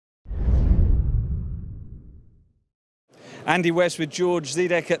Andy West with George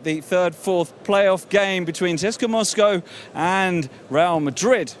Zidek at the fourth playoff game between CSKA Moscow and Real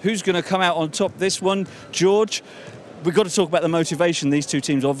Madrid. Who's going to come out on top this one? George, we've got to talk about the motivation. These two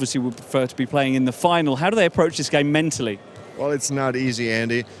teams obviously would prefer to be playing in the final. How do they approach this game mentally? Well, it's not easy,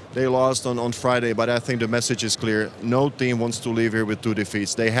 Andy. They lost on Friday, but I think the message is clear. No team wants to leave here with 2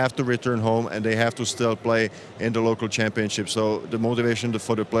 defeats. They have to return home, and they have to still play in the local championship. So the motivation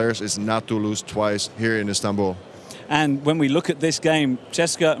for the players is not to lose twice here in Istanbul. And when we look at this game,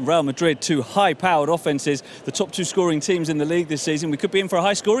 CSKA and Real Madrid, 2 high-powered offenses, the top 2 scoring teams in the league this season, we could be in for a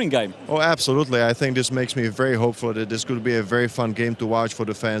high-scoring game. Oh, absolutely. I think this makes me very hopeful that this could be a very fun game to watch for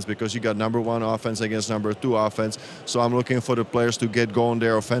the fans, because you got number 1 offense against number 2 offense. So I'm looking for the players to get going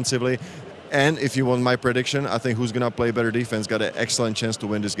there offensively. And if you want my prediction, I think who's going to play better defense got an excellent chance to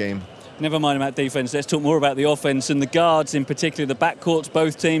win this game. Never mind about defence, let's talk more about the offence and the guards, in particular the backcourts,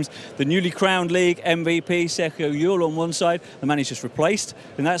 both teams. The newly crowned league MVP, Sergio Yul on one side, the man he's just replaced.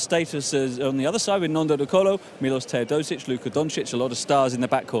 In that status on the other side with Nando De Colo, Milos Teodosic, Luka Doncic, a lot of stars in the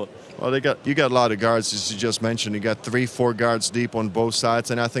backcourt. Well, you got a lot of guards, as you just mentioned. You got 3-4 guards deep on both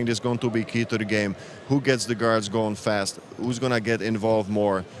sides, and I think this is going to be key to the game. Who gets the guards going fast? Who's going to get involved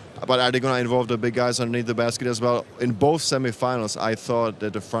more? But are they going to involve the big guys underneath the basket as well? In both semifinals, I thought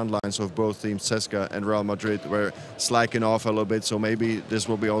that the front lines of both teams, CSKA and Real Madrid, were slacking off a little bit. So maybe this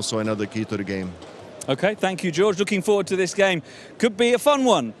will be also another key to the game. Okay, thank you, George. Looking forward to this game. Could be a fun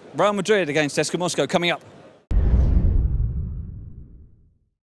one. Real Madrid against CSKA Moscow coming up.